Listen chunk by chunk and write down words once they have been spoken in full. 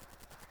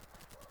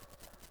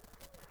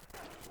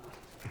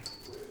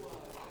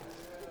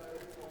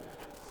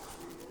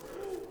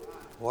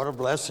What a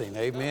blessing.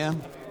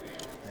 Amen.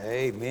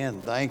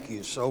 Amen. Thank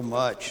you so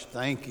much.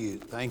 Thank you.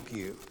 Thank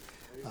you.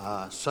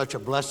 Such a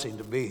blessing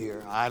to be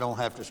here. I don't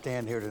have to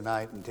stand here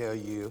tonight and tell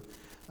you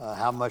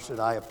how much that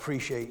I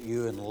appreciate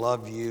you and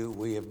love you.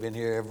 We have been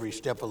here every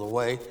step of the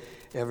way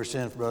ever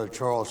since Brother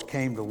Charles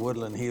came to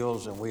Woodland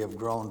Hills, and we have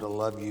grown to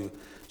love you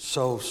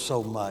so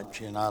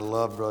much. And I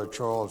love Brother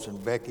Charles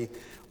and Becky.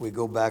 We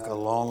go back a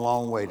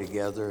long way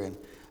together, and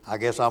I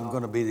guess I'm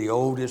going to be the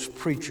oldest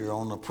preacher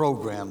on the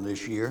program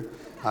this year.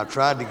 I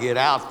tried to get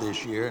out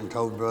this year and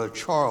told Brother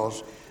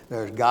Charles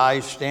there's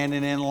guys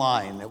standing in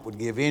line that would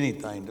give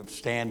anything to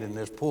stand in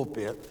this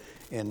pulpit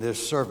in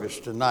this service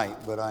tonight.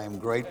 But I am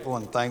grateful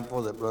and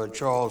thankful that Brother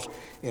Charles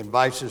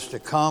invites us to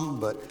come,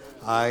 but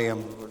I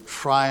am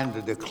trying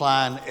to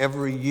decline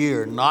every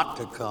year not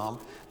to come.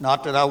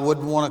 Not that I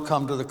wouldn't want to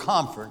come to the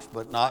conference,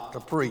 but not to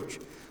preach.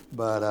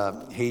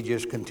 But he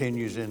just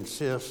continues to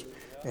insist,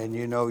 and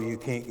you know you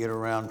can't get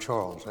around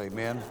Charles,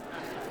 amen?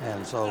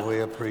 And so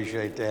we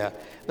appreciate that.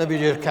 Let me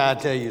just kind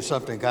of tell you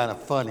something kind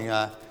of funny.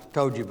 I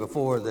told you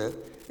before that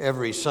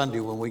every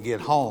Sunday when we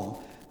get home,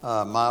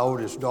 my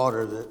oldest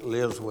daughter that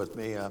lives with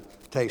me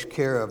takes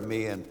care of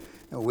me, and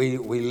we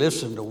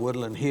listen to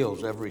Woodland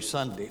Hills every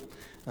Sunday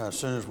as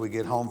soon as we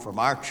get home from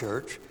our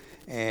church.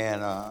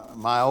 And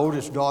my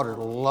oldest daughter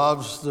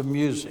loves the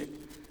music,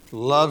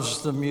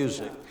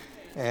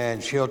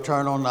 and she'll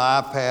turn on the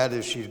iPad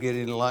as she's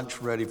getting lunch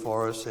ready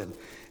for us.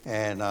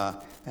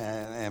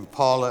 And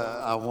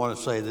Paula, I want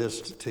to say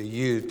this to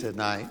you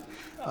tonight.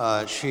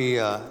 She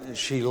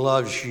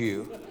loves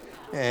you,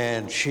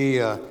 and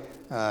she'll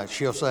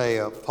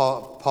say,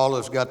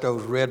 Paula's got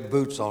those red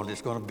boots on.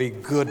 It's going to be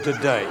good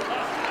today.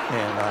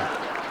 And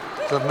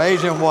it's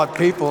amazing what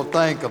people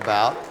think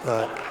about,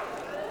 but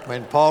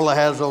when Paula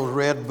has those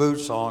red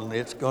boots on,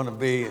 it's going to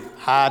be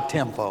high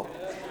tempo.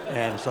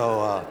 And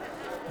so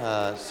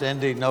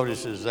Cindy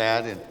notices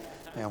that,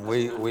 and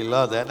we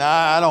love that. Now,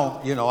 I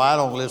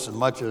don't listen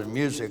much to the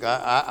music.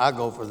 I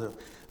go for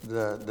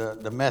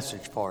the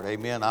message part.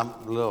 Amen. I'm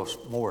a little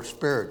more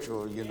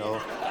spiritual,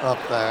 up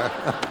there.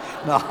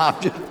 No,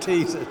 I'm just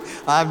teasing.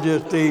 I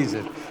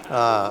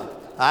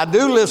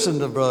do listen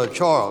to Brother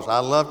Charles. I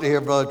love to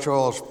hear Brother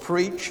Charles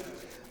preach.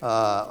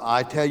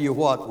 I tell you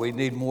what, we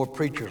need more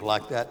preachers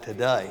like that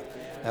today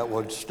that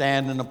would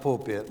stand in the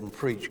pulpit and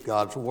preach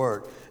God's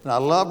word. And I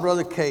love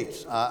Brother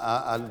Case.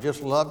 I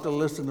just love to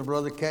listen to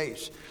Brother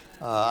Case.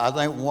 I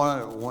think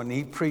when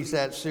he preached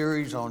that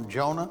series on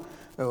Jonah,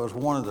 it was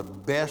one of the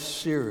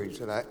best series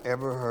that I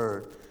ever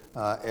heard,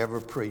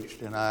 ever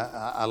preached. And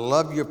I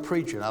love your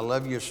preaching. I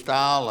love your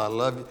style. I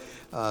love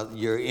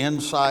your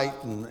insight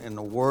and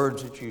the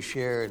words that you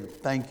share. And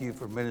thank you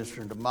for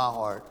ministering to my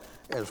heart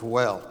as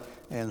well.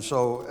 And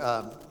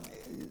so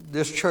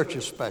this church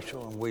is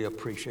special, and we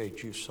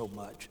appreciate you so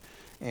much.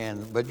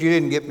 But you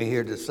didn't get me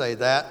here to say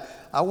that.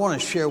 I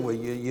want to share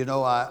with you,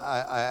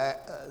 I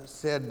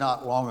said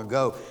not long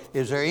ago,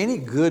 is there any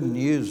good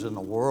news in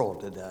the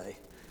world today?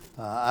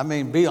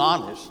 Be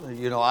honest.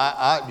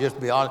 I just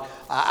be honest.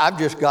 I've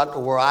just got to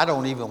where I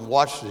don't even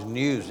watch the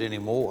news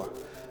anymore.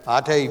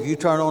 I tell you, if you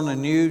turn on the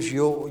news,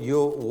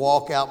 you'll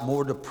walk out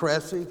more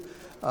depressive.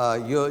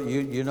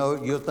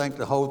 You'll think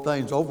the whole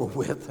thing's over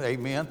with,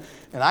 amen.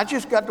 And I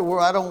just got to where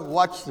I don't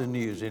watch the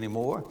news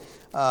anymore.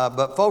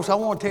 But folks, I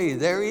want to tell you,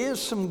 there is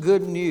some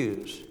good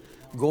news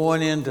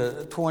going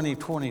into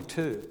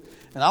 2022.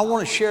 And I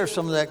want to share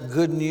some of that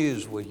good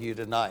news with you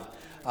tonight.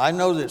 I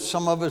know that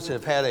some of us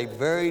have had a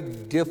very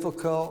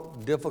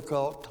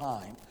difficult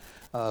time.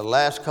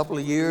 Last couple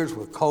of years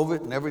with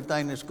COVID and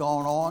everything that's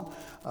going on.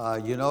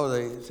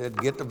 They said,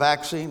 get the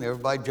vaccine.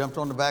 Everybody jumped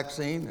on the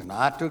vaccine, and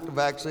I took the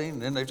vaccine.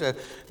 And then they said,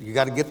 you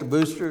got to get the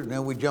booster. And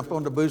then we jumped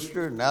on the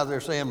booster, and now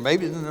they're saying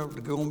maybe there's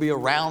going to be a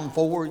round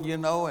 4,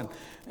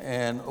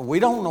 and we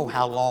don't know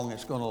how long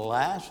it's going to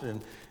last.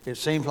 And it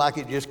seems like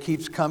it just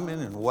keeps coming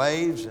in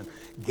waves. And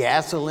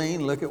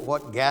gasoline, look at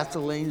what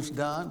gasoline's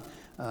done.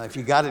 If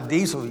you got a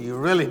diesel, you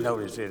really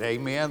notice it,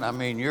 amen?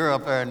 You're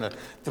up there in the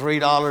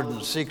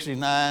 $3.69,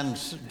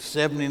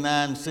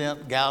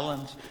 79-cent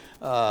gallons.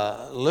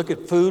 Look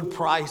at food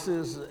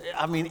prices.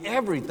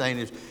 Everything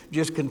is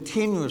just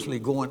continuously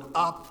going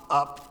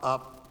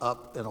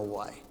up and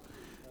away.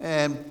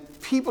 And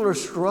people are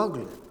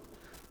struggling.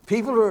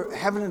 People are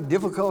having a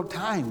difficult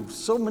time.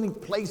 So many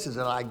places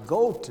that I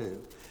go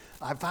to,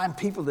 I find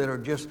people that are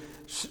just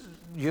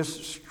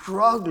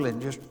struggling,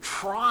 just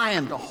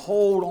trying to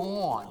hold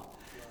on.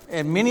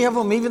 And many of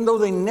them, even though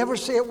they never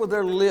say it with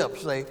their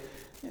lips, they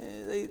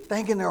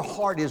think in their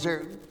heart, is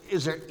there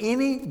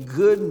any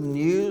good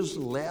news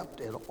left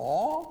at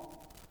all?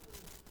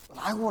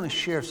 I want to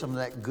share some of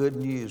that good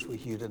news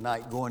with you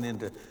tonight going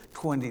into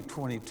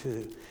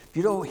 2022. If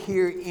you don't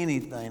hear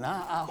anything,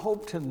 I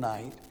hope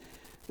tonight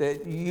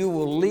that you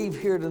will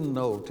leave here to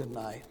know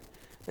tonight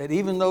that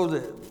even though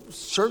the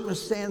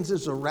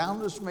circumstances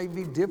around us may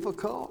be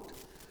difficult,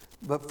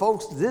 but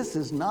folks, this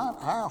is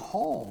not our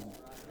home.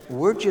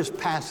 We're just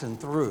passing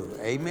through,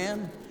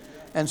 amen?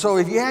 And so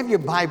if you have your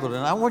Bible,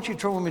 and I want you to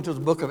turn with me to the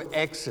book of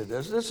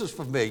Exodus. This is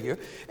familiar.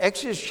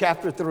 Exodus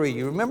chapter 3.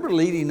 You remember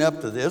leading up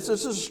to this.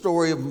 This is the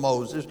story of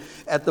Moses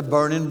at the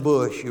burning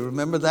bush. You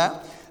remember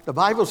that? The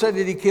Bible said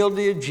that he killed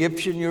the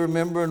Egyptian, you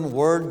remember, and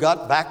word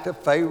got back to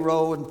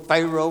Pharaoh, and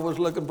Pharaoh was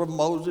looking for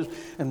Moses,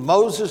 and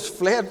Moses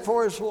fled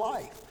for his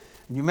life.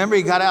 And you remember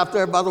he got out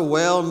there by the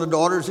well, and the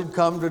daughters had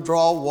come to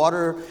draw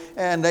water,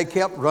 and they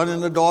kept running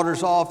the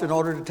daughters off in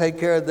order to take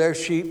care of their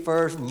sheep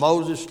first.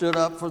 Moses stood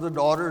up for the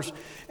daughters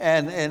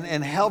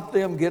and helped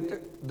them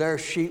get their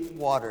sheep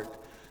watered.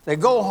 They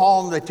go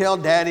home, they tell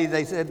Daddy,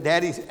 they said,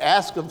 Daddy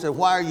asked them, said,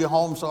 why are you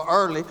home so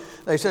early?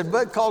 They said,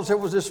 because there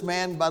was this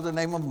man by the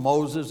name of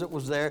Moses that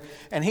was there,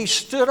 and he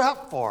stood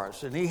up for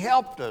us, and he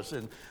helped us,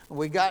 and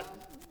we got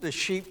the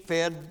sheep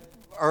fed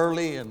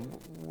early, and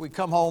we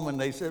come home,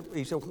 and he said,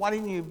 why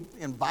didn't you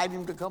invite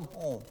him to come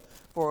home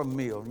for a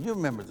meal? And you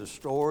remember the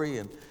story,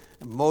 and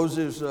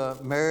Moses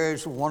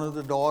marries one of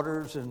the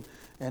daughters, and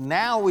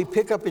now we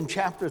pick up in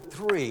chapter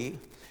 3.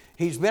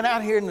 He's been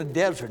out here in the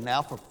desert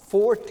now for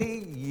 40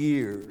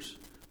 years.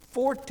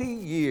 40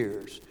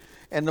 years.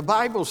 And the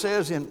Bible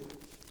says in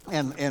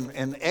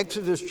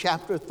Exodus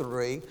chapter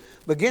 3,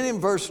 beginning in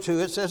verse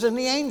 2, it says, and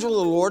the angel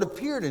of the Lord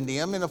appeared unto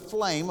him in a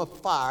flame of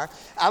fire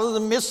out of the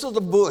midst of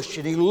the bush.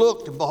 And he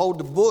looked, and behold,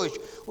 the bush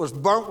was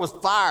burnt with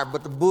fire,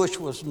 but the bush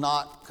was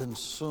not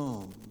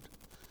consumed.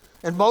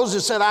 And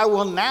Moses said, I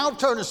will now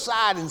turn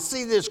aside and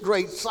see this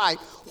great sight,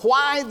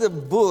 why the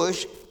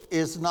bush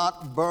is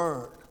not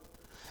burned.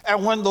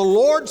 And when the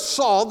Lord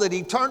saw that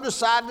he turned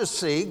aside to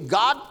see,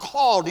 God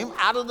called him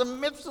out of the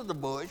midst of the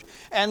bush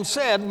and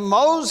said,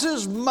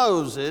 Moses,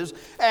 Moses.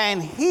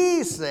 And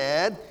he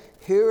said,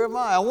 here am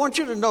I. I want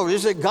you to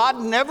notice that God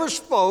never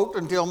spoke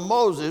until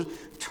Moses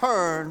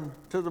turned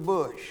to the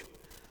bush.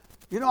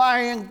 You know, I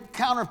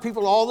encounter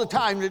people all the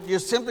time that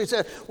just simply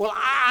say, well,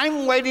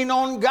 I'm waiting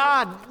on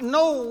God.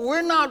 No,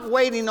 we're not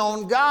waiting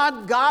on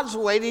God. God's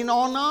waiting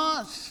on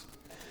us.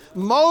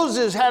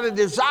 Moses had a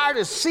desire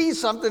to see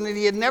something that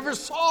he had never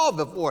saw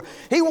before.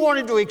 He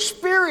wanted to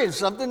experience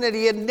something that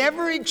he had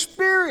never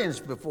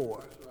experienced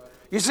before.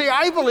 You see,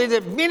 I believe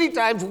that many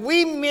times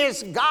we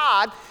miss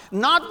God,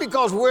 not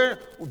because we're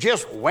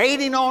just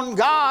waiting on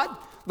God,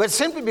 but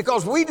simply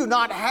because we do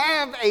not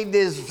have a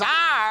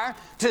desire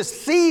to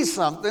see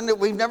something that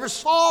we've never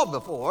saw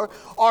before,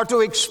 or to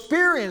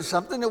experience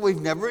something that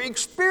we've never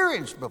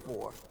experienced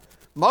before.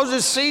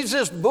 Moses sees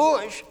this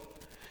bush.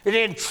 It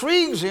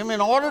intrigues him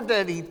in order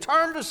that he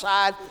turned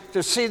aside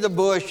to see the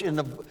bush.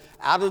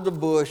 Out of the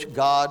bush,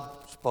 God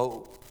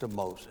spoke to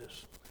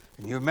Moses.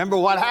 And you remember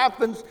what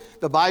happens?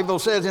 The Bible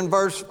says in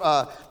verse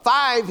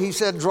 5, he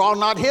said, draw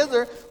not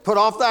hither, put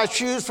off thy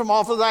shoes from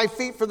off of thy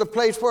feet, for the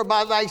place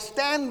whereby thy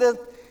standeth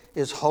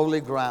is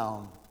holy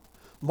ground.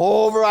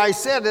 Moreover, I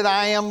said that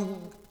I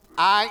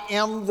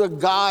am the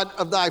God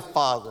of thy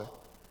father,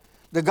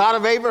 the God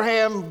of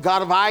Abraham,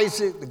 God of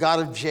Isaac, the God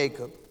of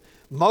Jacob.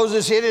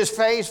 Moses hid his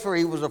face, for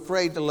he was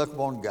afraid to look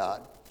upon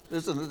God.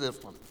 Listen to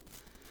this one.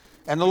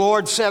 And the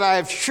Lord said, I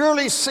have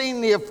surely seen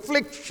the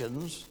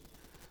afflictions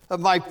of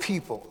my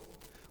people,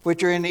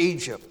 which are in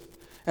Egypt.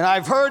 And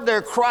I've heard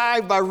their cry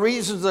by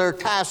reason of their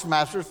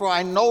taskmasters, for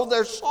I know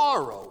their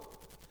sorrow.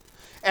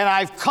 And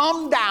I've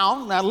come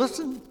down, now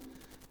listen,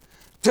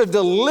 to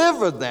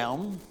deliver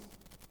them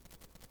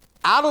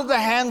out of the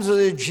hands of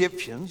the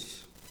Egyptians,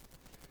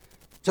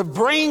 to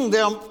bring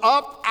them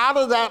up out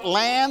of that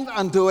land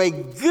unto a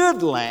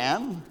good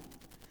land,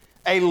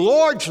 a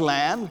large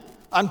land,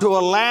 unto a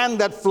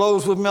land that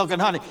flows with milk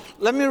and honey.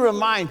 Let me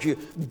remind you,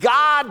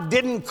 God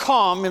didn't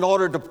come in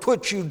order to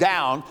put you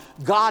down.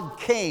 God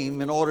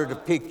came in order to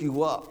pick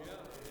you up.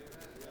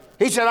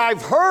 He said,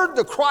 I've heard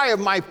the cry of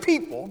my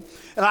people,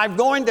 and I'm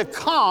going to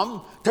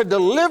come to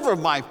deliver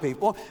my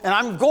people, and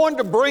I'm going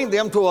to bring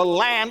them to a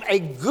land, a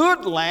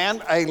good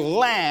land, a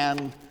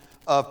land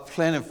of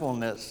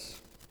plentifulness.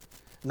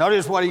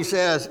 Notice what he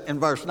says in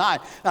verse 9.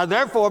 Now,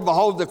 therefore,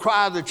 behold, the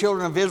cry of the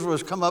children of Israel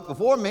has come up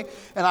before me,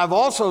 and I've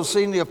also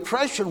seen the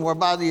oppression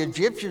whereby the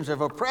Egyptians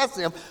have oppressed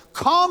them.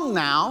 Come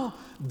now,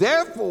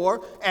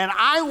 therefore, and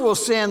I will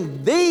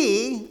send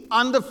thee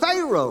unto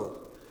Pharaoh,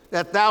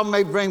 that thou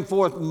may bring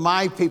forth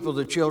my people,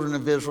 the children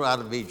of Israel,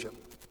 out of Egypt.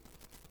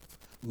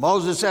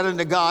 Moses said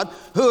unto God,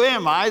 who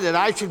am I that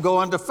I should go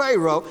unto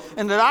Pharaoh,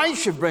 and that I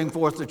should bring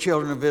forth the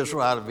children of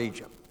Israel out of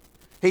Egypt?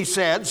 He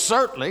said,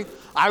 certainly,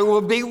 I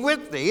will be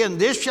with thee, and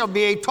this shall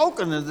be a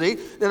token of thee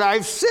that I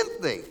have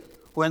sent thee.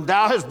 When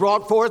thou hast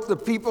brought forth the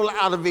people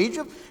out of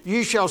Egypt,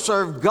 ye shall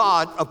serve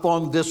God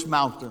upon this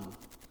mountain.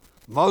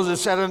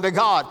 Moses said unto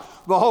God,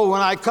 behold,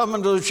 when I come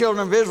unto the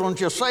children of Israel, and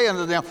shall say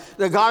unto them,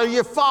 the God of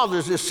your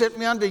fathers has sent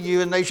me unto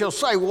you, and they shall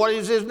say, what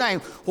is his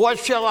name? What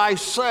shall I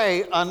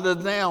say unto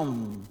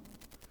them?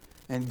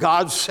 And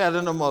God said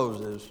unto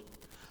Moses,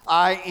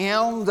 I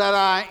am that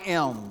I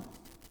am.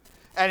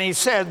 And he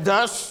said,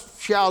 thus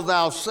shalt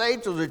thou say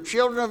to the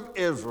children of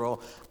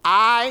Israel,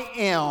 I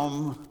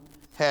am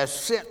has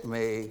sent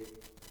me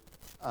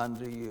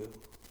unto you.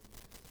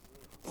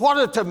 What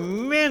a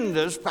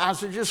tremendous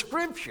passage of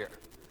Scripture.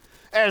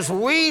 As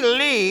we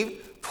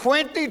leave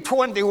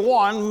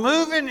 2021,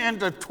 moving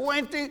into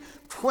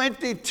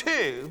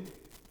 2022,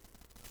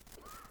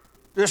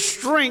 the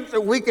strength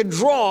that we could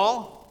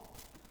draw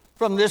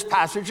from this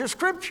passage of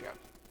Scripture.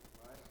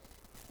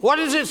 What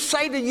does it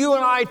say to you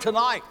and I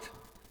tonight?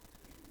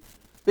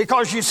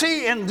 Because you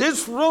see, in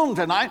this room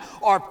tonight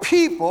are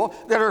people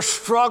that are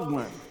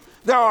struggling.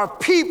 There are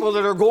people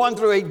that are going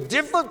through a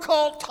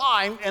difficult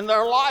time in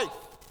their life.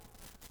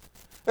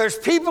 There's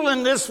people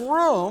in this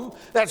room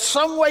that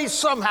some way,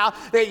 somehow,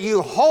 that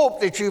you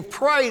hope, that you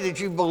pray, that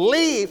you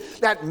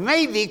believe, that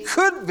maybe,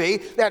 could be,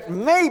 that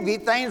maybe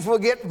things will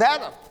get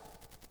better.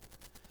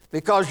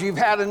 Because you've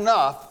had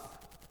enough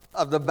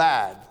of the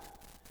bad.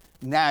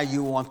 Now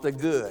you want the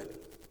good.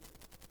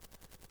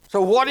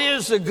 So what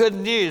is the good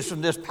news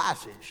from this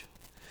passage?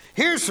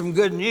 Here's some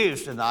good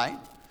news tonight.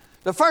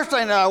 The first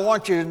thing that I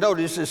want you to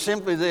notice is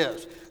simply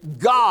this.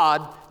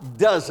 God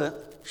doesn't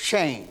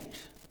change.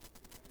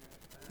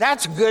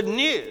 That's good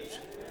news.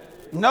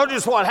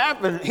 Notice what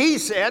happened. He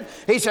said,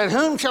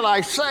 whom shall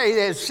I say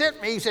that has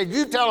sent me? He said,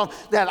 you tell them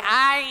that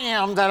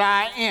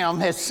I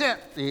am has sent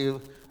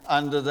you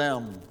unto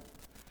them.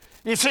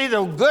 You see,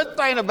 the good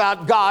thing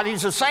about God,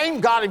 he's the same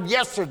God of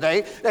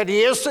yesterday that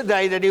he is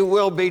today, that he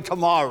will be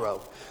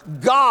tomorrow.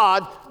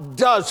 God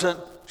doesn't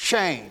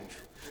change.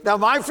 Now,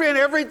 my friend,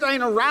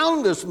 everything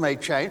around us may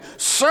change.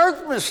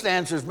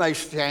 Circumstances may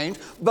change,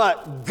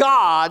 but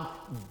God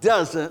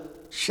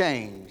doesn't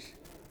change.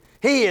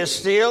 He is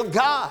still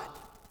God.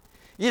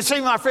 You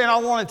see, my friend, I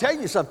want to tell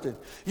you something.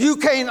 You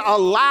can't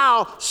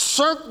allow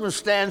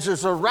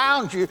circumstances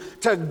around you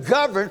to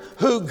govern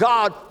who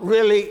God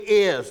really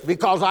is.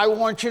 Because I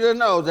want you to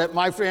know that,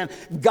 my friend,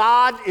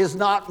 God is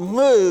not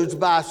moved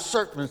by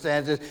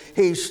circumstances.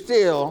 He's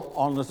still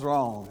on the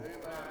throne.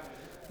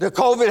 The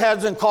COVID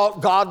hasn't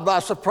caught God by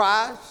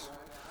surprise.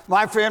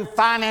 My friend,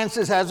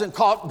 finances hasn't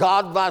caught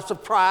God by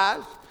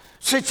surprise.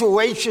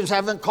 Situations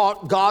haven't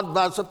caught God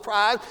by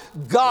surprise.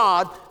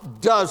 God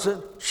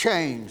doesn't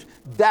change.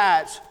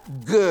 That's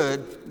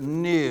good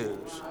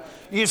news.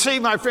 You see,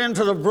 my friend,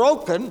 to the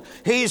broken,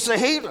 he's the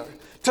healer.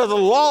 To the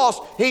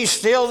lost, he's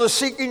still the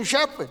seeking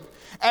shepherd.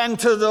 And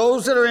to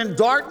those that are in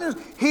darkness,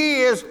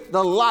 he is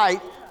the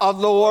light of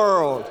the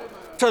world.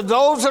 To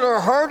those that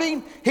are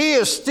hurting, he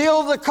is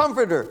still the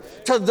comforter.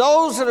 To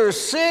those that are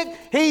sick,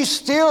 he's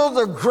still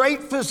the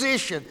great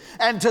physician.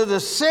 And to the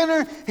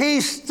sinner,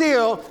 he's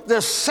still the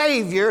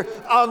Savior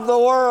of the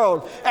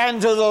world.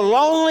 And to the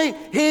lonely,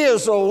 he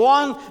is the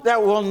one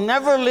that will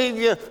never leave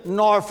you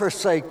nor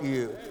forsake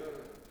you.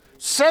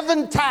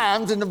 7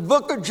 times in the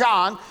book of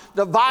John,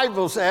 the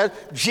Bible says,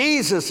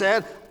 Jesus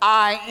said,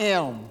 I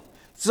am.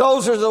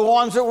 Those are the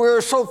ones that we're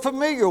so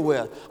familiar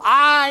with.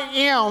 I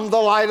am the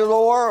light of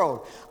the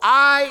world.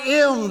 I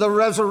am the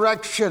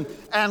resurrection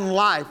and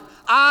life.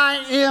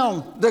 I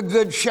am the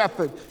good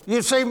shepherd.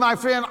 You see, my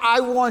friend,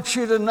 I want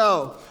you to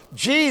know,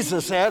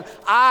 Jesus said,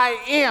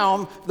 I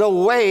am the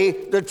way,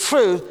 the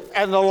truth,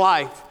 and the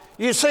life.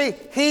 You see,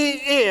 he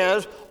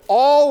is,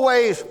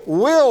 always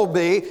will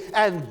be,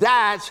 and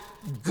that's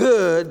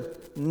good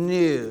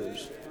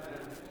news.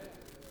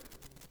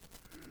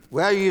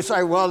 Well, you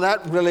say, well,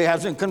 that really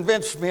hasn't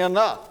convinced me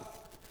enough.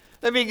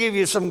 Let me give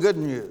you some good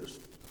news,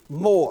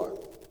 more.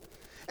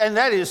 And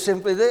that is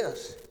simply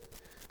this.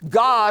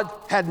 God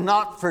had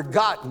not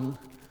forgotten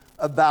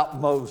about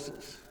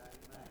Moses.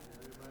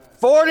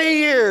 40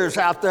 years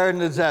out there in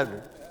the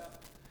desert.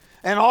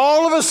 And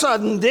all of a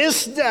sudden,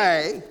 this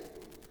day,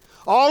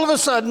 all of a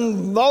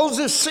sudden,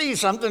 Moses sees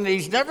something that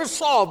he's never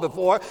saw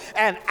before.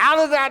 And out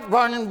of that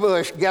burning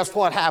bush, guess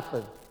what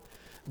happened?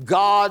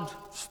 God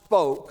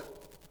spoke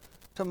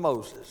to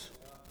Moses.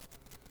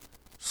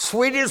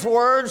 Sweetest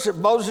words that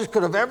Moses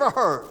could have ever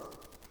heard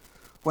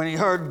when he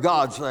heard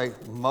God say,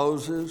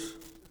 Moses,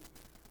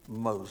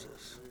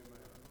 Moses.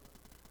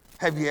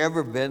 Have you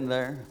ever been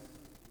there?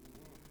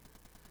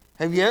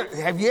 Have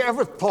you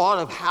ever thought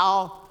of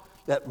how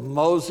that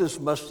Moses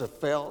must have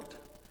felt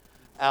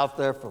out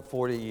there for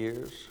 40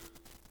 years?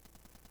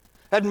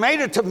 Had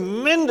made a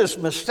tremendous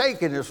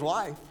mistake in his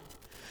life,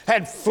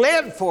 had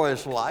fled for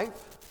his life,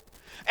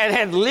 and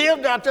had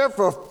lived out there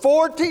for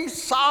 40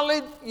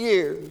 solid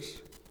years.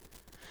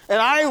 And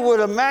I would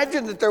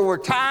imagine that there were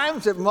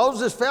times that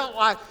Moses felt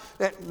like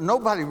that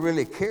nobody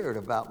really cared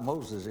about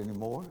Moses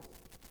anymore.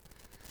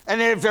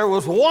 And if there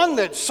was one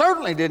that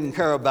certainly didn't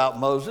care about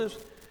Moses,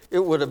 it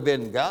would have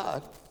been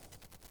God.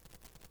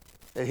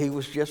 That he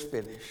was just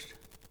finished.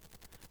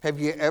 Have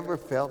you ever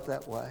felt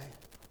that way?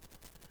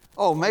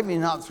 Oh, maybe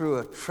not through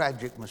a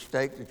tragic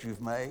mistake that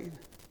you've made.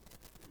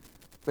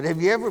 But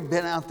have you ever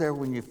been out there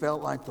when you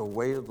felt like the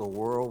weight of the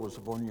world was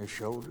upon your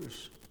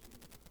shoulders?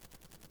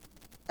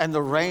 And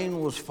the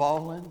rain was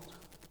falling,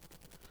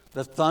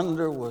 the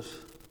thunder was,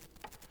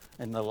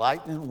 and the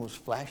lightning was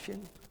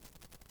flashing.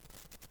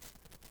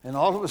 And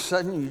all of a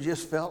sudden you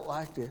just felt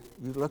like that.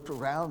 You looked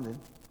around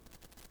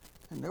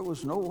and there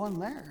was no one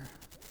there.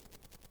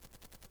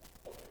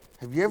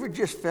 Have you ever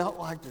just felt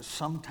like that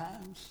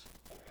sometimes?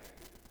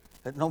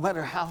 That no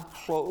matter how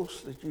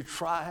close that you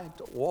try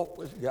to walk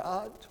with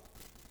God,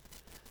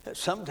 that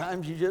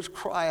sometimes you just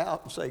cry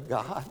out and say,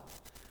 God,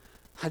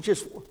 I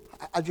just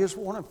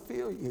want to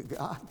feel you,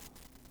 God.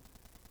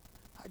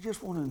 I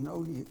just want to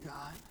know you,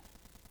 God.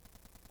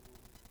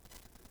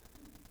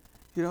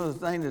 You know, the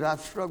thing that I've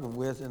struggled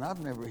with, and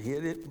I've never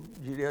hid it,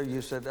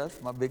 you said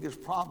that's my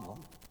biggest problem.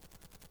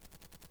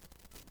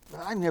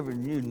 But I never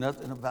knew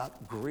nothing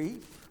about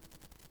grief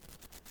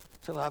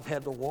till I've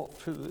had to walk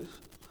through this.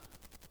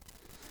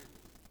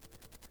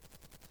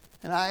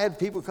 And I had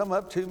people come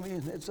up to me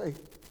and they'd say,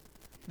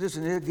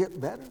 listen, it'll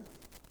get better.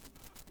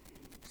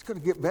 It's going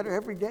to get better.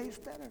 Every day is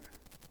better.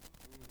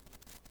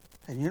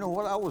 And you know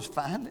what I was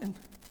finding?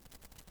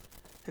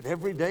 That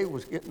every day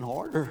was getting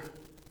harder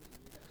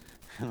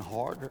and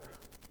harder.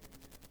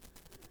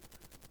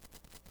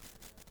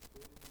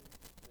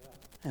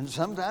 And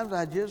sometimes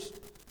I just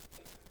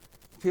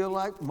feel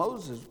like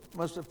Moses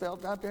must have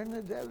felt out there in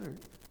the desert.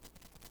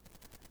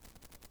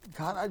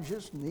 God, I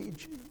just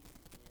need you.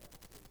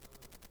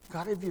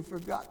 God, have you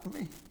forgotten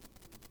me?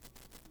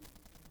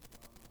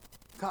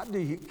 God, do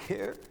you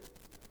care?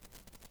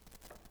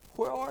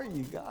 Where are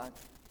you, God?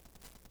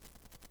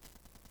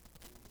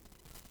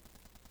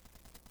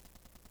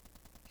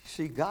 You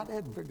see, God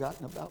hadn't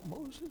forgotten about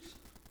Moses.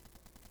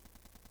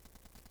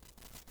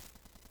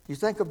 You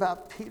think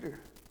about Peter.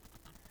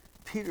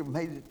 Peter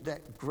made it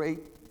that great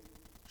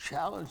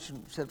challenge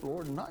and said,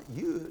 Lord, not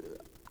you.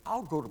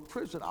 I'll go to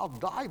prison. I'll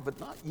die, but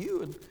not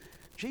you. And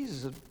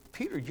Jesus said,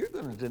 Peter, you're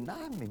going to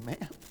deny me,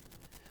 man.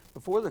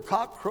 Before the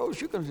cock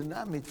crows, you're going to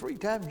deny me 3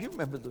 times. You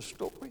remember the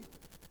story.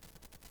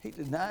 He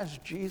denies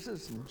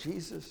Jesus, and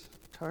Jesus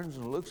turns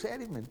and looks at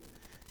him. And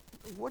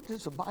what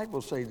does the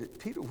Bible say? That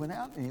Peter went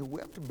out and he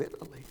wept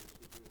bitterly.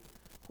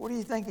 What do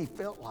you think he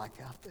felt like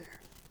out there?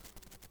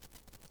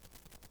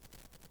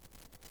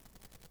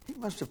 He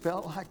must have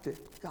felt like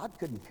that God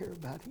couldn't care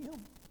about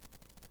him.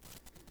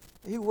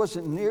 He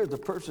wasn't near the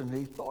person that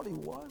he thought he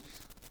was.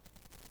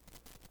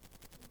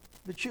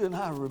 But you and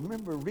I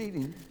remember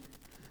reading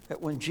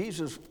that when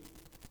Jesus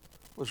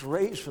was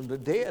raised from the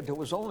dead, there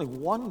was only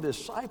one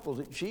disciple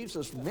that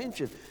Jesus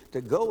mentioned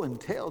to go and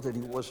tell that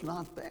he was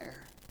not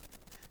there.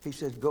 He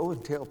said, go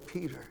and tell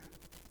Peter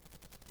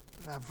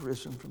that I've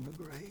risen from the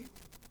grave.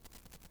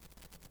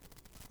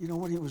 You know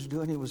what he was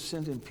doing? He was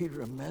sending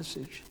Peter a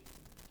message.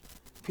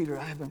 Peter,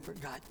 I haven't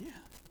forgotten you.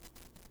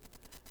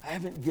 I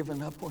haven't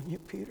given up on you,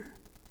 Peter.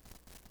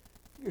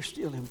 You're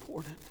still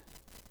important.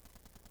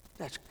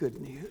 That's good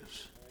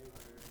news.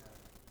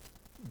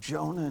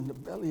 Jonah in the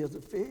belly of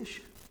the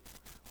fish,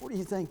 what do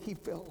you think he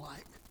felt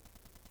like?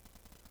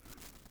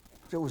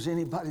 If there was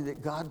anybody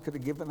that God could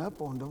have given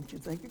up on, don't you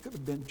think it could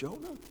have been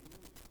Jonah?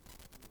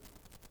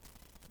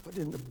 But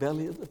in the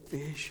belly of the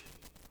fish,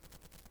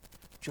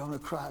 Jonah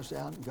cries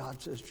out and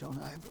God says,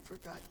 Jonah, I haven't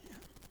forgotten you.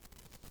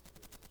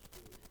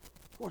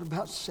 What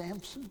about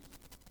Samson?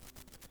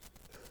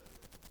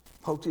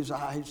 Poked his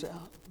eyes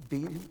out,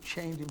 beat him,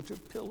 chained him to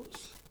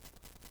pillars.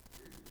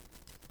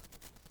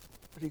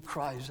 But he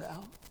cries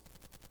out.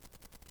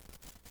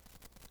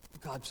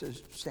 God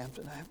says,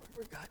 Samson, I haven't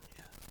forgotten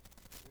you.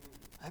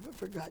 I haven't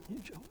forgotten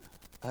you,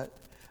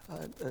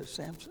 Jonah.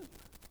 Samson.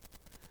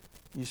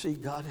 You see,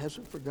 God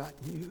hasn't forgotten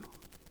you.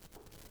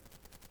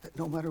 That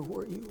no matter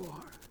where you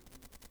are,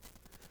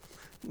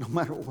 no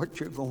matter what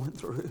you're going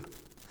through,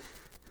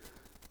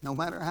 no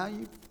matter how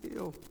you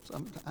feel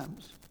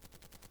sometimes,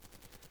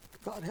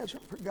 God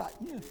hasn't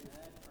forgotten you.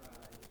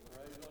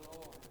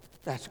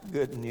 That's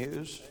good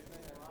news.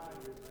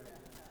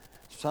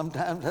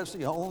 Sometimes that's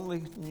the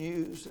only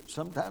news that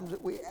sometimes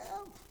that we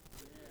have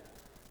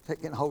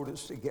that can hold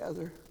us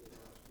together,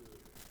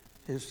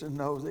 is to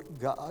know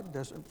that God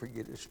doesn't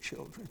forget his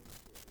children.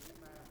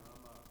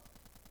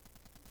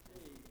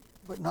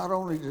 But not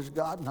only does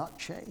God not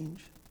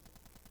change,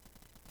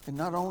 and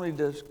not only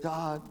does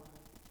God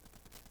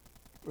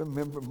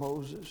remember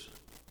Moses,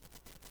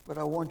 but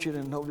I want you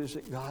to notice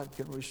that God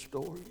can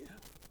restore you.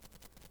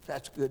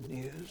 That's good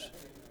news.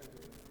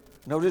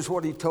 Notice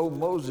what he told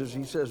Moses.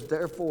 He says,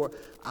 therefore,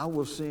 I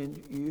will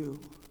send you.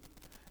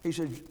 He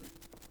said,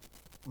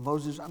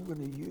 Moses, I'm going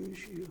to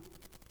use you.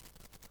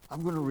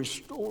 I'm going to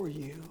restore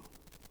you.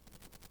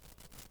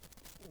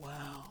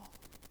 Wow.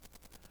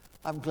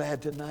 I'm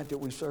glad tonight that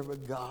we serve a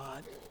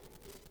God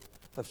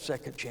of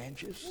second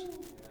chances.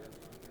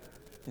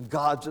 And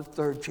God's of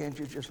third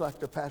chances, just like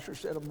the pastor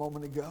said a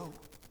moment ago.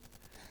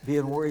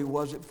 Being where he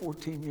was at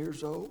 14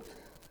 years old.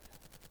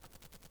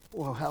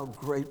 Well, how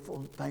grateful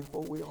and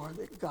thankful we are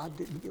that God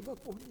didn't give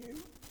up on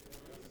you.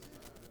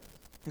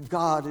 And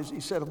God, as he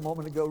said a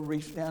moment ago,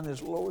 reached down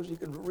as low as he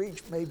can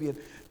reach maybe and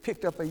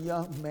picked up a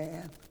young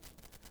man.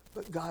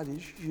 But God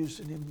is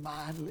using him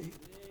mightily.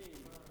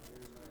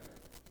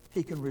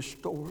 He can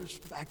restore us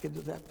back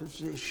into that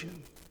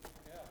position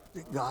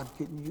that God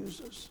can use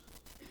us.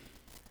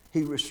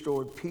 He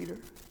restored Peter.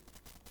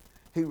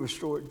 He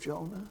restored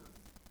Jonah.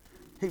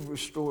 He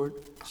restored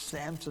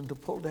Samson to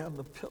pull down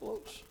the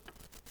pillows.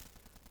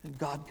 And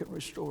God can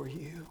restore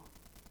you.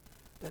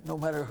 That no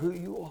matter who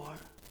you are,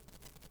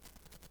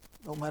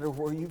 no matter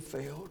where you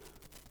failed,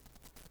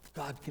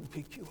 God can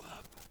pick you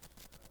up.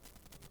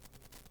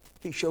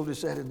 He showed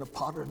us that in the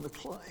potter and the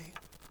clay.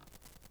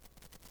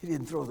 He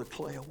didn't throw the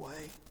clay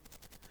away,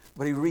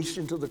 but he reached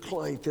into the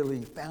clay till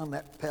he found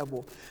that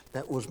pebble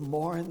that was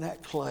more in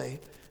that clay.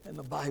 And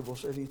the Bible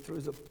said he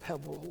threw the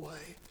pebble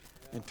away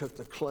and took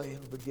the clay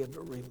and began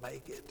to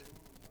remake it.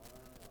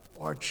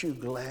 Aren't you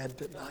glad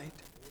tonight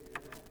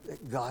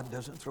that God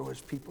doesn't throw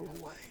his people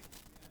away?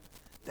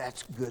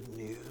 That's good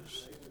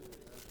news.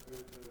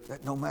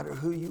 That no matter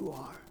who you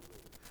are,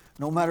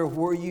 no matter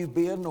where you've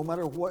been, no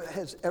matter what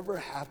has ever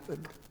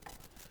happened,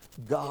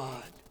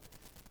 God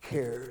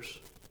cares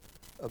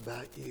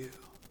about you.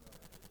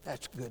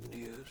 That's good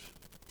news.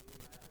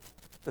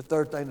 The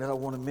third thing that I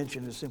want to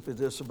mention is simply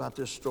this about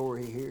this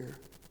story here,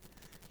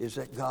 is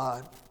that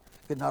God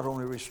can not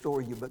only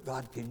restore you, but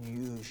God can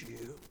use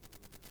you.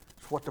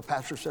 It's what the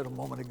pastor said a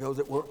moment ago,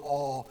 that we're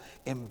all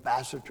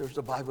ambassadors.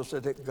 The Bible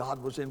said that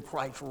God was in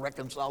Christ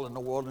reconciling the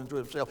world unto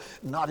himself,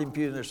 not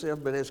imputing their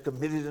sin, but has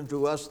committed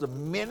unto us the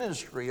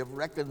ministry of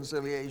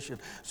reconciliation.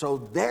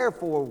 So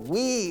therefore,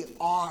 we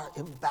are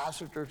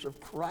ambassadors of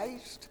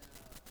Christ.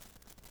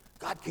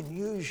 God can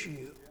use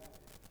you.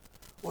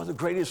 One of the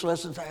greatest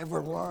lessons I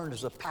ever learned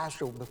as a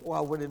pastor before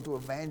I went into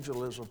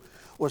evangelism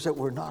was that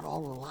we're not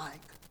all alike.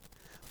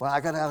 When I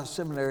got out of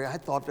seminary, I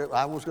thought that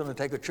I was going to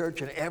take a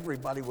church and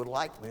everybody would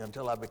like me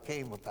until I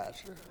became a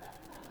pastor.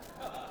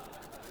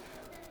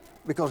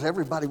 Because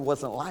everybody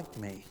wasn't like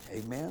me,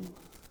 amen?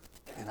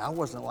 And I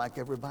wasn't like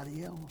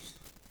everybody else.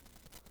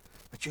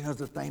 But you know,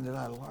 the thing that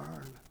I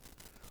learned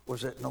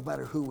was that no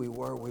matter who we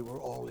were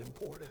all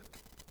important.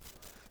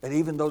 That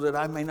even though that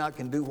I may not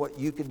can do what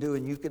you can do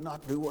and you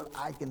cannot do what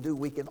I can do,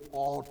 we can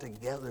all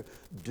together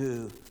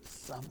do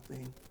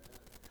something.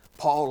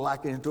 Paul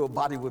likened it to a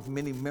body with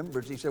many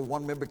members. He said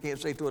one member can't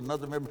say to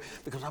another member,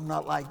 because I'm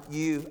not like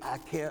you,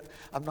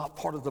 I'm not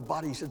part of the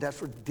body. He said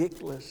that's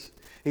ridiculous.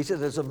 He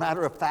said, as a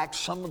matter of fact,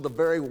 some of the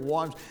very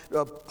ones,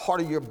 part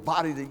of your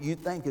body that you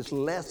think is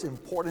less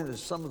important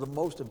is some of the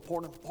most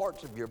important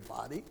parts of your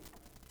body.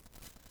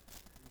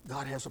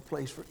 God has a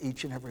place for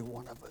each and every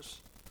one of us.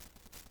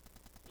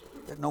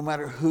 That no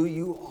matter who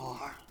you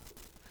are,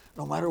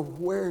 no matter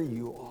where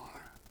you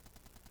are,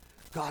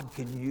 God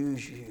can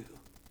use you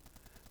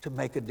to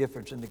make a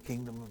difference in the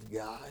kingdom of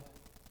God.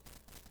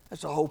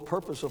 That's the whole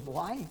purpose of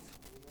life.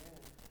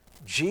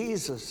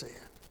 Jesus said,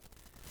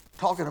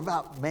 talking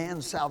about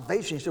man's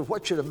salvation, he said,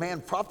 what should a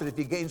man profit if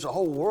he gains the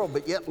whole world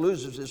but yet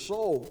loses his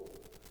soul?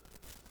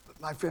 But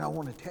my friend, I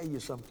want to tell you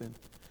something.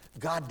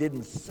 God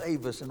didn't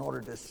save us in order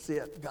to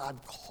sit. God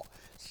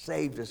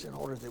saved us in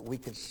order that we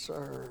could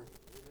serve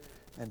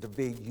and to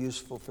be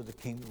useful for the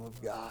kingdom of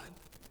God.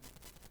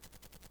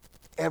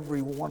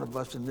 Every one of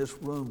us in this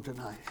room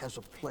tonight has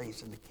a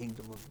place in the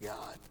kingdom of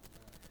God.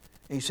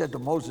 And he said to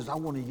Moses, I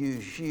want to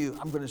use you.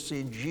 I'm going to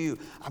send you.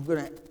 I'm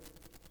going to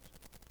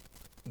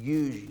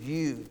use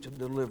you to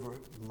deliver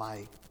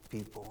my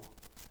people.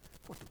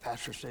 What the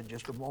pastor said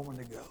just a moment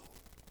ago.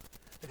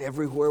 That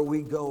everywhere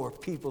we go are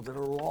people that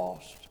are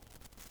lost.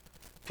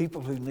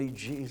 People who need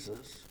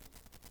Jesus.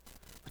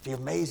 But the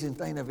amazing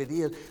thing of it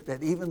is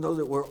that even though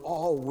that we're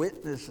all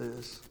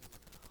witnesses,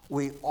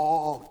 we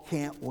all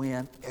can't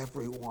win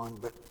everyone,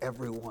 but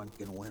everyone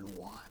can win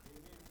one.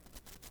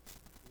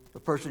 The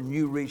person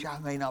you reach, I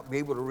may not be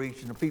able to reach,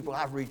 and the people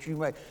I've reached, you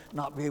may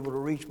not be able to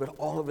reach, but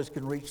all of us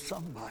can reach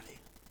somebody.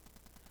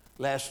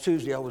 Last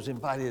Tuesday, I was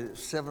invited at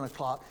 7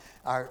 o'clock.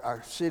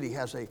 Our city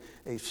has a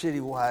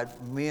citywide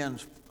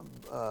men's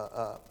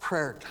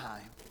prayer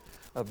time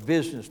of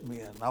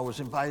businessmen. I was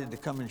invited to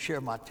come and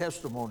share my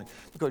testimony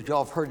because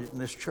y'all have heard it in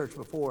this church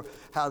before,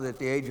 how that at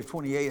the age of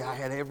 28, I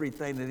had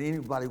everything that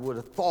anybody would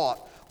have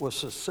thought was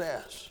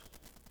success.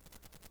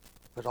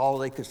 But all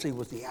they could see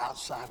was the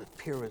outside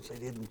appearance.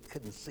 They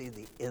couldn't see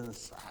the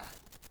inside.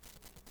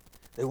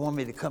 They wanted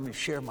me to come and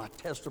share my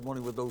testimony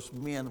with those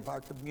men of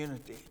our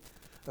community,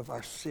 of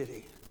our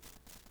city,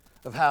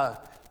 of how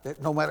that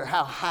no matter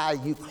how high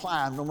you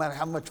climb, no matter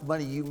how much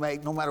money you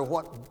make, no matter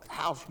what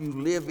house you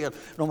live in,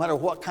 no matter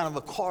what kind of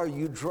a car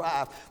you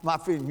drive, my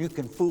friend, you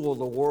can fool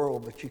the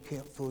world, but you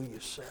can't fool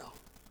yourself.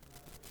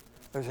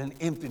 There's an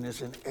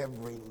emptiness in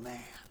every man.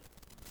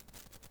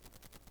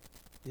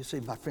 You see,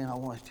 my friend, I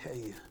want to tell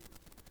you,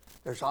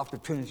 there's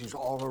opportunities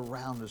all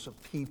around us of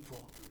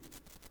people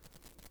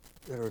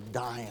that are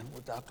dying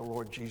without the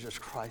Lord Jesus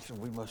Christ,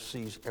 and we must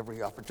seize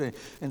every opportunity.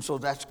 And so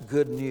that's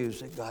good news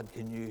that God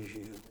can use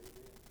you.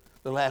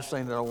 The last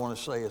thing that I want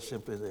to say is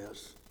simply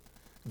this.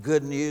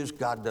 Good news,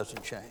 God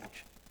doesn't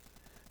change.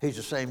 He's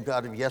the same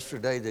God of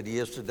yesterday that he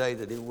is today,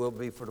 that he will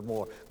be for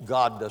tomorrow.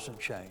 God doesn't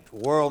change. The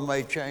world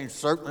may change,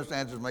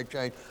 circumstances may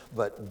change,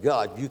 but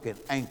God, you can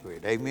anchor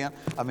it. Amen?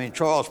 I mean,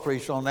 Charles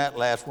preached on that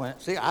last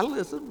Wednesday. See, I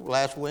listened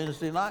last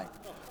Wednesday night.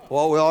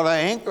 Well, we ought to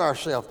anchor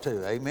ourselves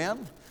to.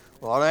 Amen?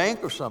 We ought to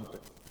anchor something.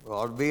 We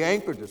ought to be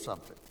anchored to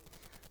something.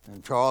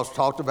 And Charles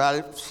talked about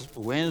it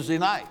Wednesday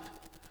night.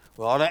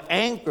 We ought to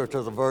anchor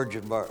to the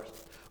virgin birth.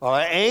 We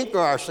ought to anchor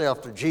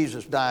ourselves to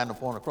Jesus dying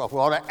upon the cross. We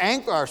ought to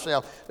anchor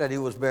ourselves that he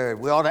was buried.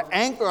 We ought to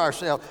anchor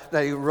ourselves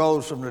that he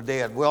rose from the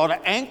dead. We ought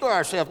to anchor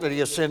ourselves that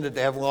he ascended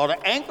to heaven. We ought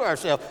to anchor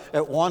ourselves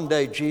that one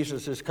day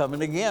Jesus is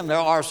coming again. There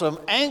are some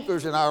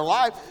anchors in our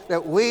life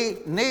that we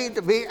need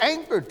to be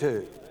anchored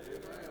to.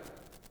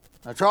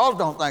 Now, Charles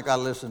don't think I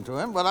listen to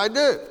him, but I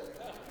do.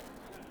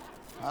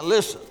 I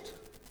listened.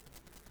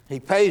 He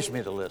pays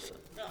me to listen.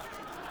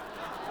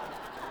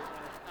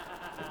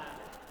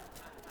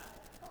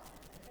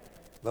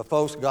 But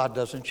folks, God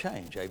doesn't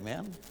change,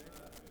 amen?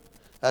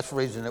 That's the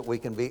reason that we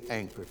can be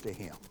anchored to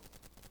him.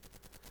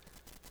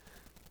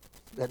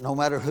 That no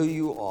matter who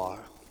you are,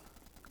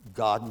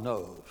 God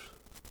knows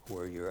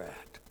where you're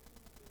at.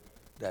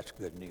 That's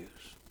good news.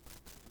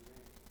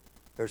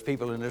 There's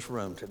people in this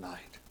room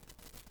tonight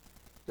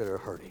that are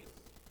hurting.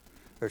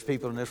 There's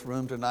people in this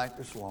room tonight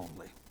that's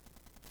lonely.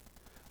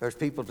 There's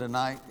people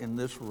tonight in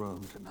this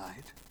room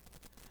tonight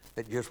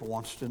that just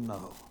wants to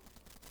know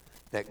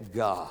that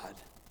God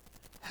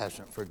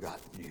hasn't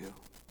forgotten you.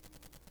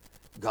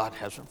 God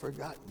hasn't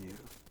forgotten you.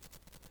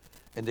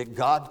 And that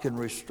God can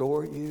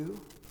restore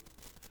you,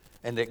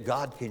 and that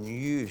God can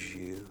use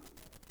you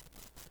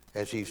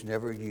as he's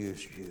never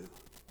used you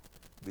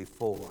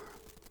before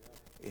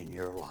in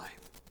your life.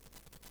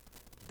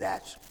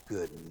 That's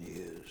good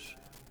news.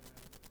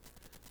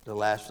 The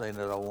last thing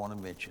that I want to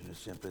mention is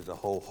simply the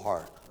whole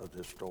heart of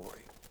this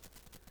story.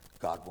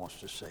 God wants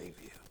to save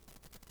you.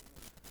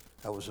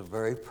 That was the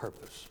very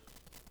purpose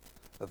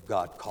of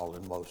God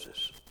calling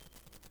Moses.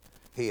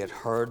 He had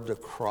heard the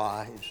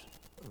cries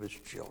of his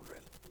children.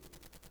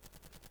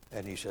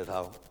 And he said,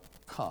 I'll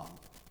come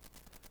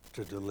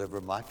to deliver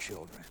my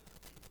children,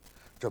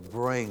 to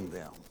bring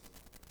them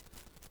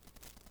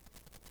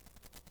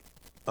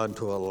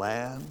unto a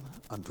land,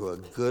 unto a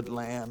good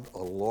land,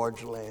 a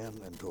large land,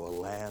 and to a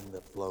land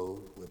that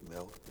flows with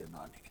milk and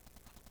honey.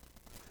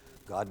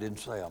 God didn't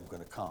say, I'm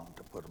going to come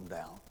to put them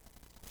down.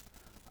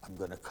 I'm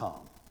going to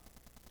come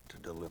to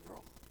deliver them.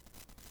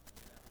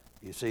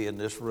 You see, in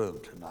this room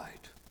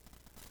tonight,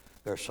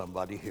 there's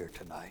somebody here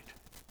tonight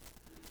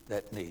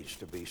that needs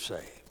to be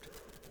saved.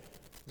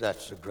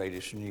 That's the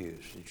greatest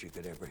news that you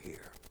could ever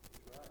hear.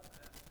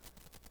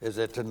 Is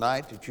that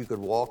tonight that you could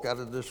walk out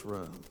of this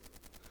room,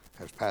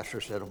 as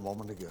Pastor said a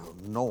moment ago,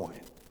 knowing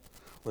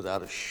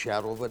without a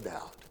shadow of a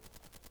doubt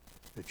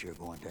that you're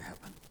going to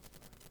heaven.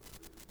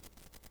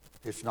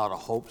 It's not a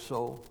hope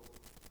so.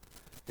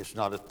 It's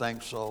not a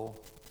think so.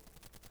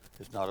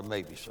 It's not a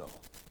maybe so.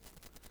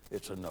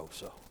 It's a no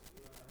so.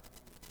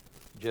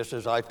 Just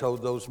as I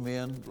told those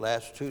men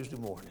last Tuesday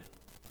morning,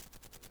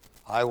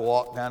 I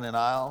walked down an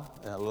aisle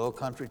in a little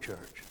country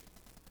church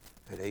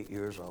at 8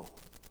 years old.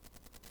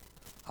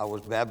 I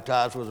was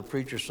baptized with a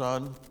preacher's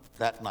son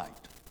that night.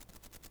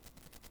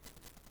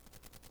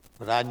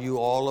 But I knew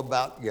all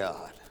about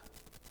God,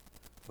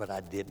 but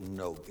I didn't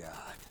know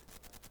God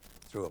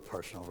through a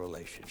personal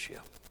relationship.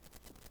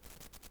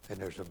 And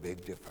there's a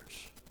big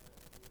difference.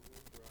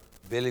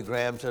 Billy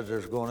Graham says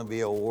there's going to be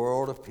a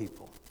world of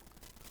people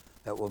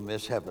that will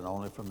miss heaven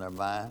only from their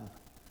mind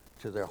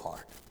to their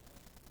heart.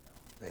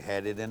 They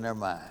had it in their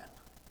mind,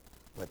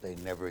 but they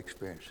never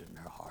experienced it in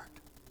their heart.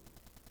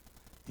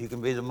 You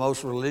can be the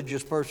most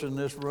religious person in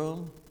this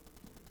room.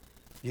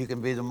 You can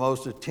be the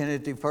most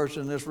attentive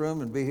person in this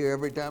room and be here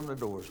every time the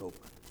door's open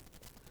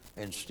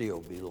and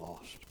still be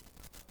lost.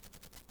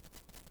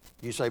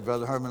 You say,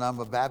 Brother Herman, I'm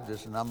a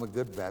Baptist and I'm a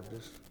good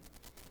Baptist.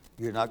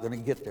 You're not going to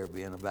get there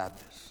being a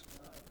Baptist.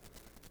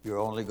 You're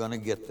only going to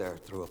get there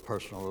through a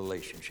personal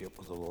relationship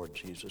with the Lord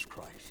Jesus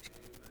Christ.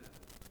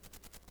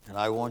 And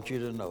I want you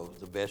to know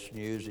the best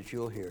news that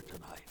you'll hear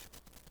tonight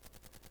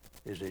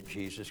is that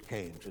Jesus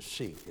came to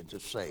seek and to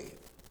save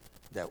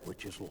that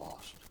which is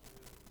lost.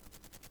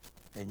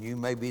 And you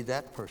may be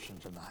that person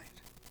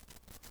tonight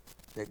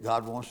that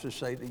God wants to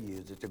say to you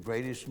that the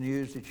greatest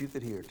news that you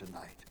could hear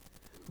tonight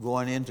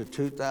going into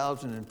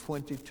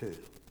 2022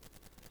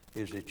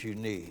 is that you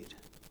need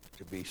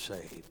to be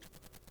saved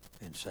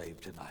and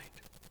saved tonight.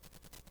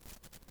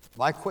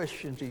 My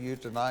question to you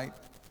tonight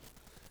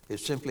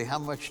is simply, how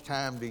much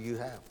time do you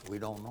have? We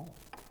don't know.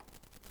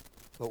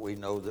 But we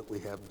know that we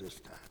have this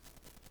time.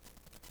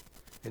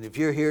 And if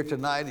you're here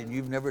tonight and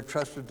you've never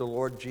trusted the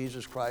Lord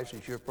Jesus Christ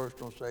as your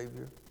personal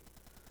Savior,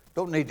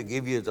 don't need to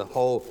give you the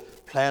whole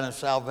plan of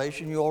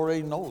salvation. You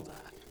already know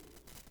that.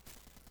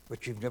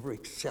 But you've never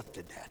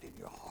accepted that in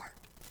your heart.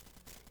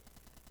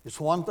 It's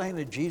one thing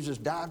that Jesus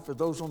died for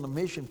those on the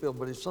mission field,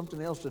 but it's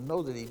something else to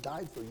know that he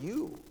died for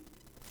you.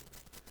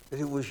 That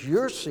it was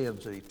your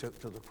sins that he took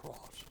to the cross.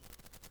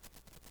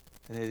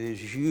 And it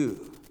is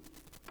you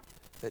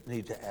that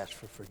need to ask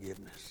for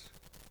forgiveness.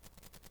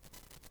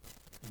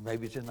 And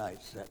maybe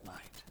tonight's that night.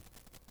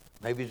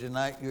 Maybe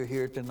tonight you're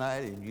here tonight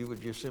and you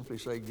would just simply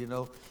say, you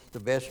know, the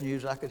best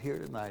news I could hear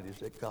tonight is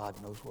that God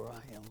knows where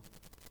I am.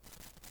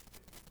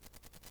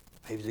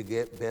 Maybe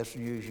the best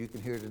news you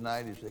can hear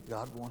tonight is that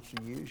God wants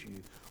to use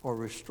you or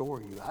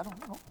restore you. I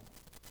don't know.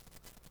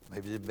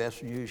 Maybe the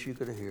best news you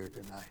could hear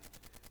tonight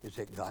is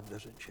that God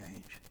doesn't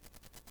change.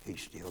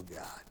 He's still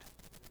God.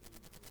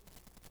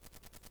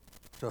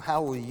 So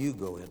how will you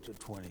go into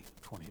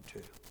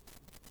 2022?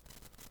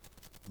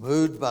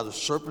 Moved by the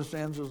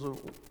circumstances of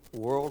the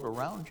world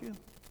around you?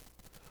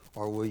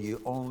 Or will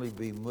you only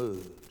be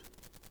moved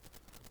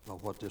by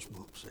what this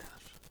book says?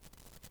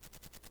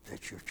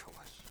 That's your choice.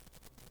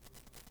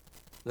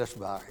 Let's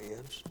bow our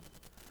heads.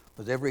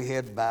 With every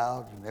head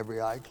bowed and every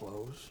eye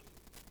closed.